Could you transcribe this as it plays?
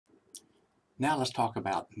Now let's talk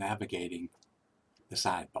about navigating the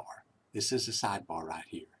sidebar. This is the sidebar right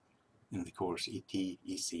here in the course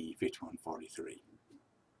ETEC 5143.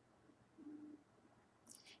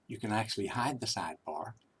 You can actually hide the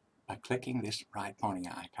sidebar by clicking this right pointing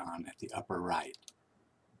icon at the upper right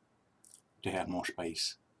to have more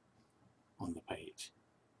space on the page.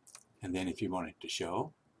 And then if you want it to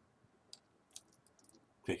show,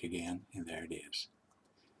 click again, and there it is.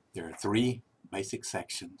 There are three basic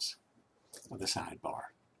sections of the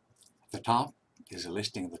sidebar. At the top is a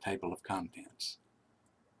listing of the table of contents,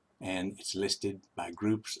 and it's listed by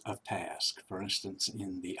groups of tasks. For instance,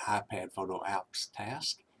 in the iPad Photo Apps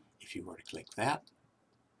task, if you were to click that,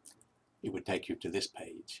 it would take you to this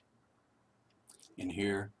page. And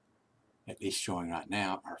here, at least showing right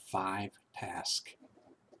now, are 5 tasks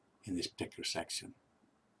in this particular section.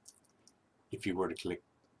 If you were to click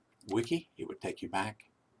Wiki, it would take you back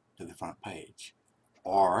to the front page.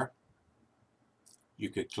 Or you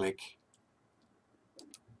could click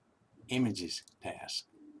Images task,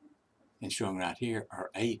 and showing right here are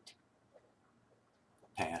 8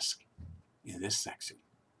 tasks in this section.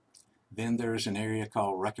 Then there's an area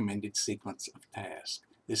called Recommended Sequence of Tasks.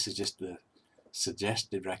 This is just the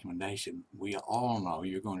suggested recommendation. We all know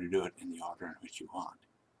you're going to do it in the order in which you want.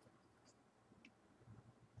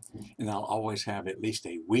 And I'll always have at least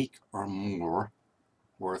a week or more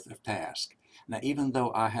worth of tasks. Now, even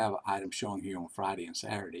though I have items showing here on Friday and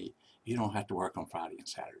Saturday, you don't have to work on Friday and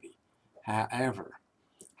Saturday. However,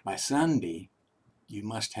 by Sunday, you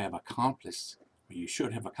must have accomplished, or you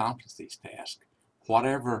should have accomplished these tasks,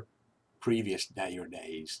 whatever previous day or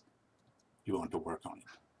days you want to work on it.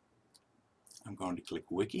 I'm going to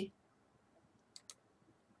click Wiki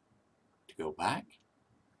to go back.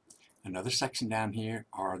 Another section down here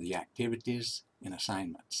are the activities and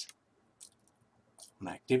assignments. On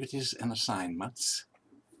activities and assignments,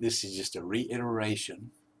 this is just a reiteration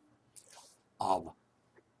of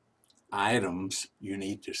items you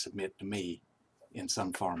need to submit to me in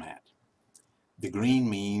some format. The green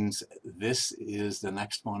means this is the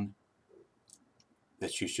next one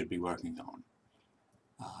that you should be working on.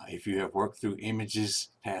 If you have worked through Images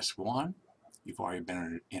Task 1, you've already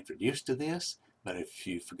been introduced to this, but if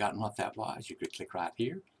you've forgotten what that was, you could click right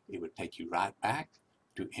here. It would take you right back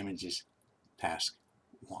to Images Task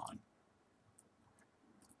 1.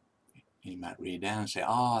 You might read down and say,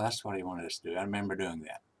 oh, that's what he wanted us to do. I remember doing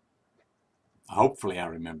that. Hopefully I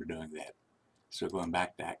remember doing that. So going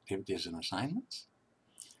back to activities and assignments.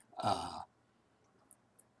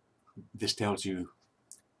 This tells you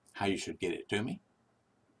how you should get it to me.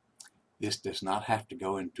 This does not have to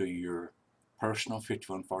go into your personal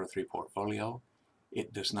 5143 portfolio.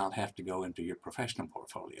 It does not have to go into your professional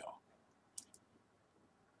portfolio.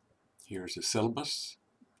 Here's a syllabus,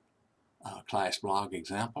 class blog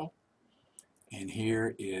example. And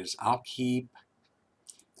here is, I'll keep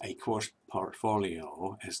a course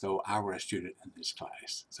portfolio as though I were a student in this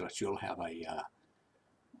class, so that you'll have an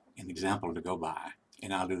example to go by.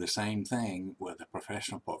 And I'll do the same thing with a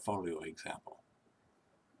professional portfolio example.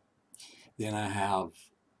 Then I have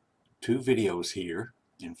 2 videos here.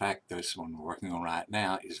 In fact, this one we're working on right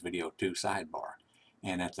now is video 2 sidebar.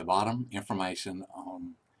 And at the bottom, information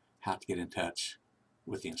on how to get in touch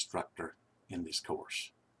with the instructor in this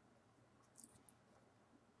course.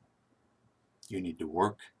 You need to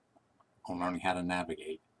work on learning how to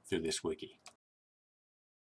navigate through this wiki.